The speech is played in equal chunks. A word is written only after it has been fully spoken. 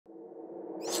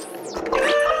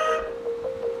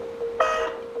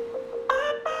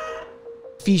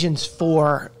Ephesians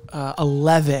 4,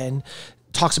 11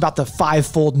 talks about the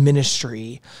fivefold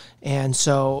ministry. And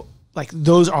so like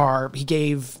those are,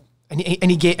 Jesus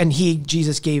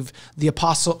gave the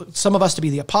apostle, some of us to be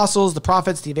the apostles, the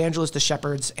prophets, the evangelists, the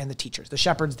shepherds, and the teachers. The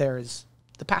shepherds there is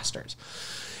the pastors.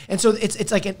 And so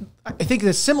it's like, I think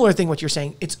the similar thing, what you're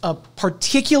saying, it's a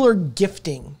particular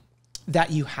gifting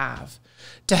that you have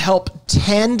to help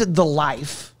tend the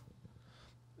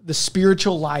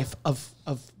spiritual life of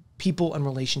people and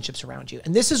relationships around you.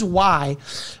 And this is why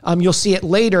you'll see it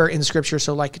later in Scripture.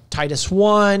 So like Titus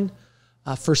 1,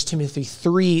 1 Timothy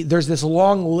 3, there's this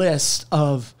long list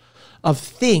of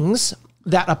things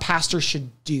that a pastor should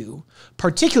do,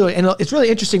 particularly, and it's really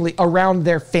interestingly, around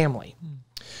their family.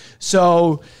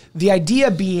 So the idea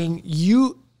being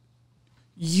you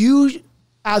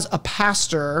as a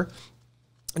pastor,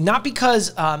 not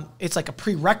because it's like a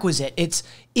prerequisite, it's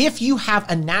if you have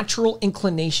a natural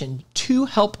inclination to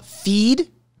help feed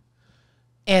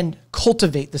and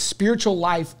cultivate the spiritual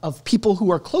life of people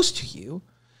who are close to you.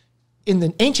 In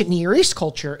the ancient Near East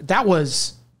culture, that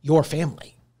was your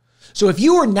family. So if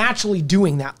you were naturally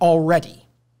doing that already,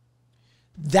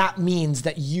 that means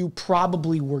that you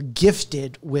probably were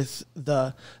gifted with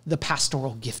the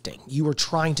pastoral gifting. You were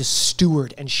trying to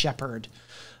steward and shepherd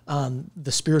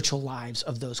the spiritual lives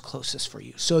of those closest for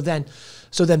you. So then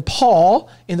Paul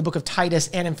in the book of Titus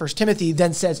and in 1 Timothy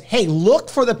then says, hey, look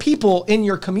for the people in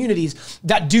your communities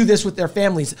that do this with their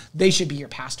families. They should be your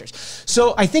pastors.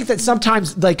 So I think that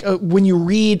sometimes like when you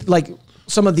read like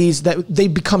some of these, that they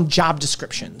become job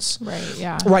descriptions. Right,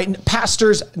 yeah. Right,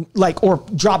 pastors, like, or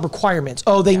job requirements.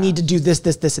 Oh, they need to do this,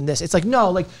 this, this, and this. It's like,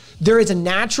 no, like there is a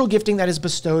natural gifting that is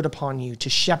bestowed upon you to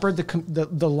shepherd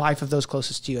the life of those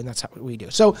closest to you, and that's how we do.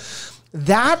 So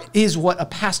that is what a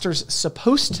pastor's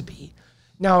supposed to be.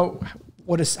 Now,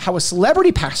 how a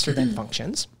celebrity pastor then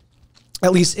functions,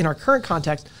 at least in our current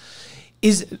context,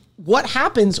 is what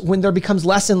happens when there becomes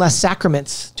less and less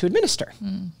sacraments to administer.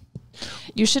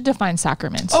 You should define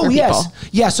sacraments. Oh, for yes. people.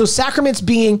 Yeah. So sacraments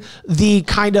being the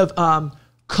kind of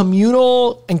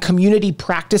communal and community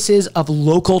practices of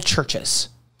local churches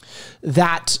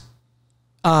that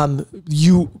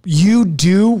you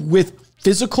do with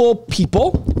physical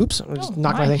people. Oops, I just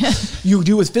knocked my thing. You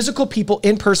do with physical people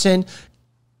in person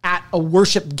at a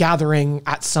worship gathering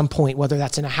at some point, whether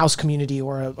that's in a house community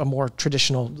or a more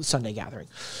traditional Sunday gathering.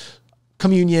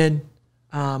 Communion,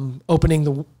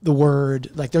 opening the word,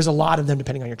 like there's a lot of them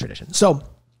depending on your tradition. So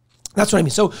that's what I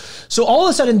mean. So all of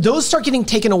a sudden those start getting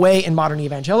taken away in modern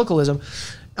evangelicalism,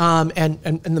 and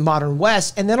the modern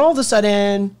West. And then all of a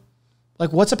sudden,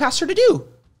 like what's a pastor to do?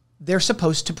 They're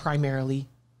supposed to primarily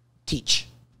teach.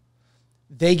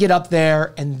 They get up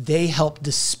there and they help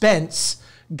dispense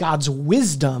God's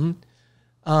wisdom,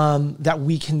 that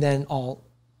we can all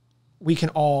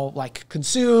like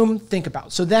consume, think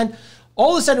about. So then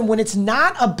all of a sudden, when it's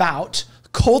not about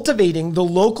cultivating the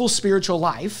local spiritual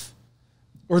life,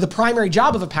 or the primary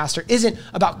job of a pastor isn't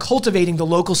about cultivating the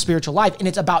local spiritual life, and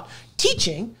it's about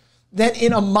teaching, then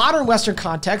in a modern Western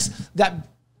context that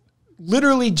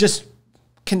literally just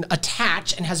can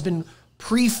attach and has been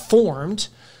preformed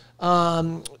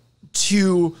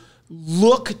to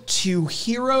look to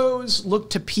heroes, look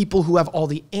to people who have all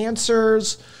the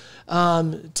answers,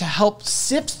 to help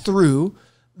sift through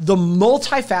the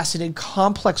multifaceted,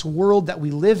 complex world that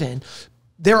we live in.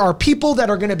 There are people that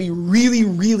are going to be really,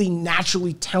 really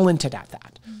naturally talented at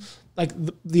that. Like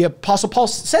the Apostle Paul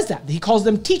says that. He calls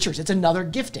them teachers. It's another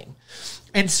gifting.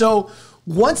 And so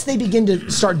once they begin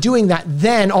to start doing that,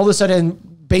 then all of a sudden,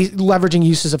 leveraging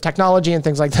uses of technology and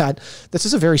things like that. This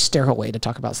is a very sterile way to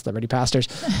talk about celebrity pastors.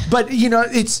 But,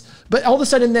 but all of a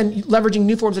sudden then leveraging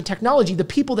new forms of technology, the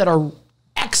people that are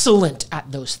excellent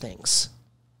at those things,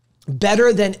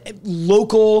 better than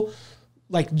local,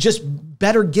 like just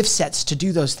better gift sets to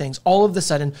do those things, all of a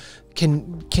sudden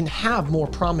can have more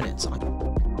prominence on it.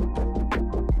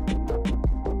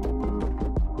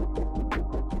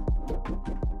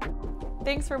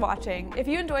 Thanks for watching. If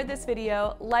you enjoyed this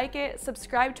video, like it,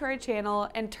 subscribe to our channel,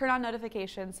 and turn on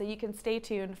notifications so you can stay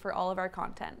tuned for all of our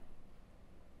content.